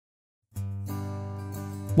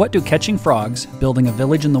What do catching frogs, building a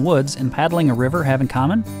village in the woods, and paddling a river have in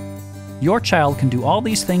common? Your child can do all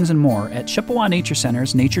these things and more at Chippewa Nature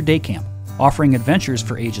Center's Nature Day Camp, offering adventures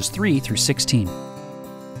for ages 3 through 16.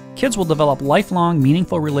 Kids will develop lifelong,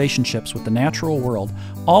 meaningful relationships with the natural world,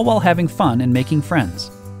 all while having fun and making friends.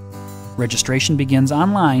 Registration begins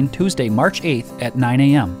online Tuesday, March 8th at 9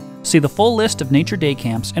 a.m. See the full list of Nature Day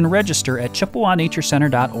camps and register at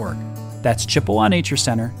chippewanaturecenter.org. That's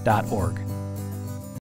chippewanaturecenter.org.